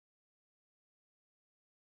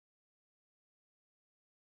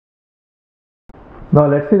Now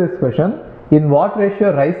let's see this question. In what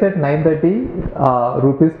ratio rice at 930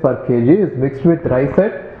 rupees per kg is mixed with rice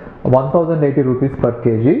at 1080 rupees per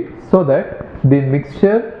kg so that the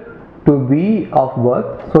mixture to be of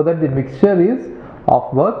worth, so that the mixture is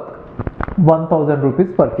of worth 1000 rupees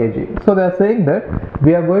per kg. So they are saying that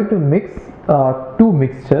we are going to mix two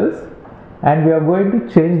mixtures and we are going to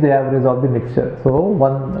change the average of the mixture. So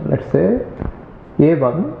one, let's say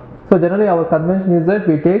A1. So generally our convention is that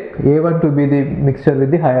we take A1 to be the mixture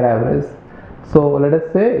with the higher average. So let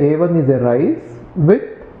us say A1 is a rice with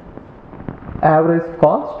average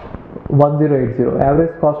cost 1080.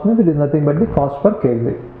 Average cost means it is nothing but the cost per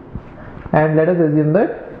kg. And let us assume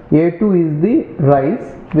that A2 is the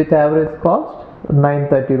rice with average cost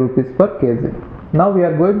 930 rupees per kg. Now we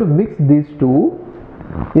are going to mix these two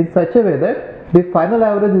in such a way that the final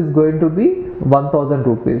average is going to be 1000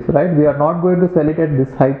 rupees, right? We are not going to sell it at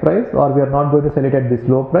this high price, or we are not going to sell it at this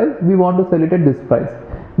low price. We want to sell it at this price.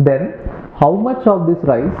 Then how much of this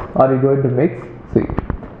rice are you going to mix? See,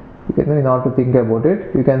 in order to think about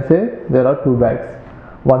it, you can say there are two bags.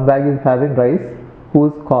 One bag is having rice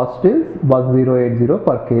whose cost is 1080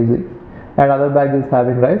 per kg, and other bag is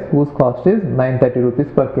having rice whose cost is 930 rupees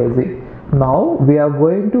per kg. Now we are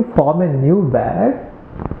going to form a new bag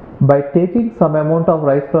by taking some amount of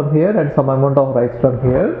rice from here and some amount of rice from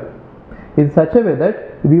here, in such a way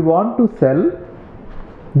that we want to sell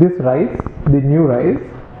this rice, the new rice,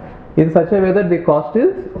 in such a way that the cost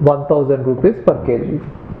is 1000 rupees per kg,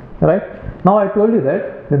 right? Now I told you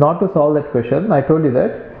that not to solve that question, I told you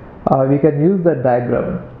that we can use that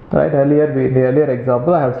diagram, right? Earlier, in the earlier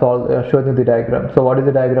example, I have shown you the diagram. So what does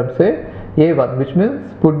the diagram say? A1, which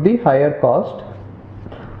means put the higher cost,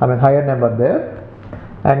 higher number there,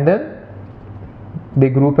 and then the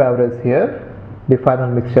group average here, the final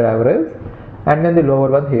mixture average, and then the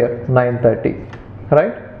lower one here, 930,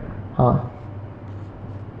 right?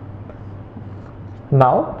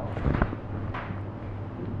 Now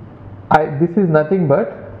this is nothing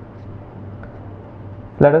but,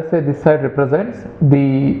 let us say this side represents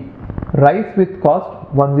the rice with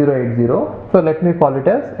cost 1080, so let me call it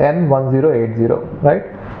as N1080, right?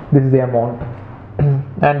 This is the amount.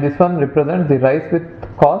 And this one represents the rice with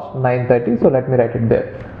cost 930, so let me write it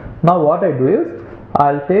there. Now what I do is,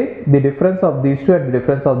 I'll take the difference of these two and the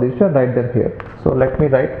difference of these two and write them here. So let me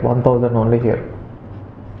write 1000 only here.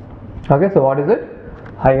 Okay, so what is it?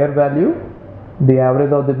 Higher value, the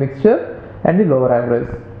average of the mixture, and the lower average.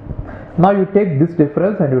 Now you take this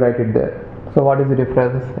difference and you write it there. So what is the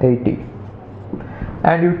difference? 80.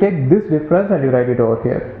 And you take this difference and you write it over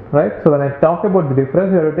here, right? So when I talk about the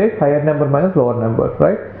difference, you have to take higher number minus lower number,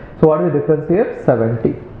 right? So what is the difference here?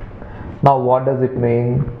 70. Now what does it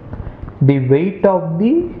mean? The weight of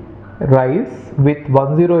the rice with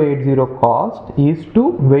 1080 cost is to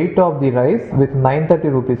weight of the rice with 930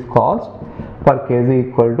 rupees cost per kg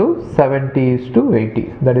equal to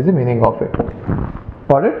 70:80. That is the meaning of it.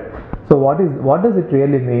 Got it? So what does it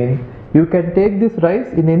really mean? You can take this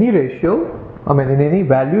rice in any ratio, in any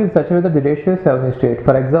value, in such a way that the ratio is 7:8.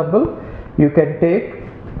 For example, you can take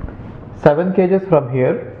 7 kgs from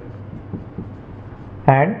here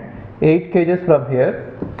and 8 kgs from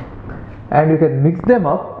here, and you can mix them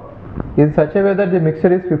up in such a way that the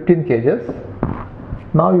mixture is 15 kgs.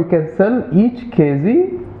 Now you can sell each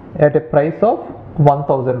kg at a price of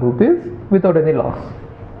 1000 rupees without any loss,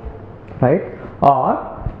 right? Or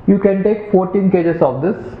you can take 14 kgs of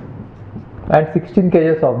this and 16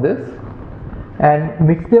 kgs of this and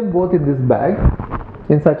mix them both in this bag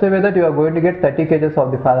in such a way that you are going to get 30 kgs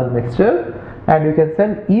of the final mixture, and you can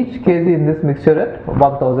sell each kg in this mixture at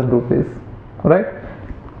 1000 rupees, right?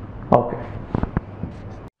 Okay.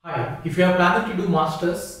 Hi, if you are planning to do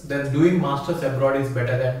masters, then doing masters abroad is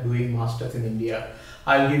better than doing masters in India.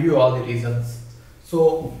 I'll give you all the reasons.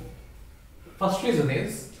 So first reason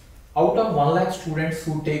is, out of 1 lakh students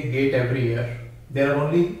who take GATE every year, there are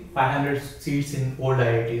only 500 seats in old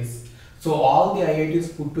IITs. So all the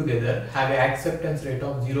IITs put together have an acceptance rate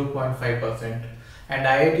of 0.5%, and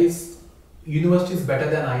universities better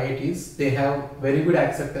than IITs, they have very good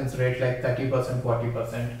acceptance rate like 30%,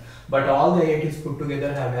 40%, but all the IITs put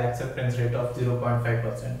together have an acceptance rate of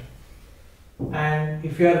 0.5%. And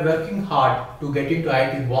if you are working hard to get into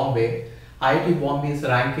IIT Bombay's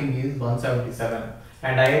ranking is 177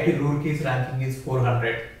 and IIT Roorkee's ranking is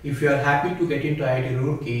 400. If you are happy to get into IIT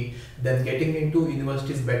Roorkee, then getting into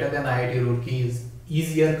universities better than IIT Roorkee is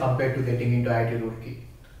easier compared to getting into IIT Roorkee.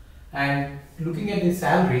 And looking at the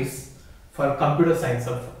salaries for computer science,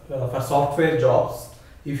 for software jobs,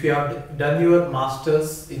 if you have done your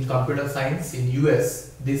masters in computer science in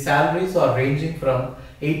US, the salaries are ranging from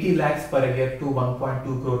 80 lakhs per year to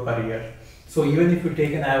 1.2 crore per year. So even if you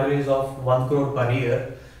take an average of 1 crore per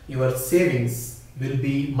year, your savings will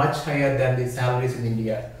be much higher than the salaries in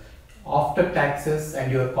India. After taxes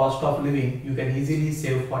and your cost of living, you can easily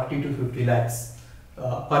save 40 to 50 lakhs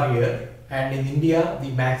per year. And in India,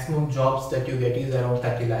 the maximum jobs that you get is around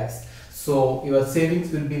 30 lakhs. So your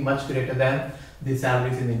savings will be much greater than the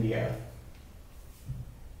salaries in India.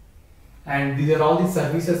 And these are all the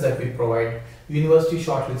services that we provide. University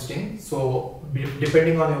shortlisting. So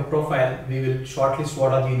depending on your profile, we will shortlist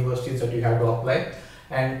what are the universities that you have to apply,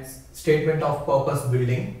 and statement of purpose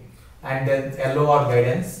building, and then LOR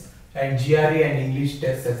guidance, and GRE and English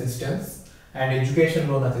test assistance, and education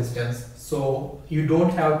loan assistance. So you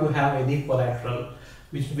don't have to have any collateral,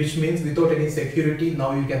 which means without any security,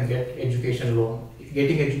 now you can get education loan.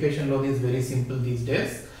 Getting education loan is very simple these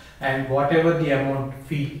days, and whatever the amount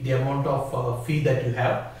of fee that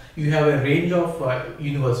you have a range of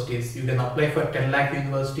universities. You can apply for 10 lakh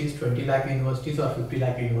universities, 20 lakh universities, or 50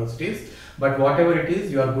 lakh universities. But whatever it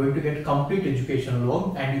is, you are going to get complete education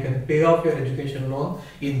loan, and you can pay off your education loan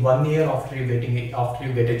in 1 year after you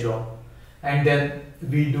get a job. And then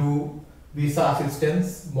we do visa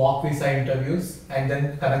assistance, mock visa interviews, and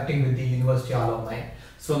then connecting with the university alumni.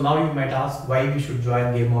 So now you might ask why we should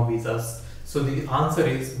join Game of Visas. So the answer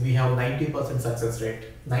is we have 90% success rate,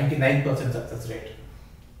 99% success rate.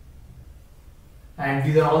 And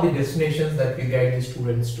these are all the destinations that we guide the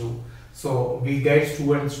students to. So we guide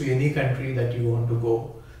students to any country that you want to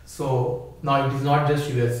go. So now it is not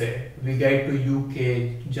just USA. We guide to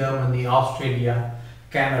UK, Germany, Australia,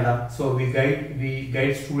 Canada. So we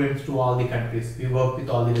guide students to all the countries. We work with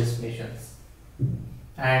all the destinations.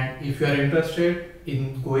 And if you are interested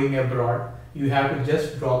in going abroad, you have to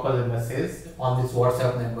just drop us a message on this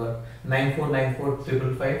WhatsApp number 9494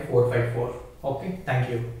 555 454. Okay, thank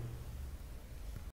you.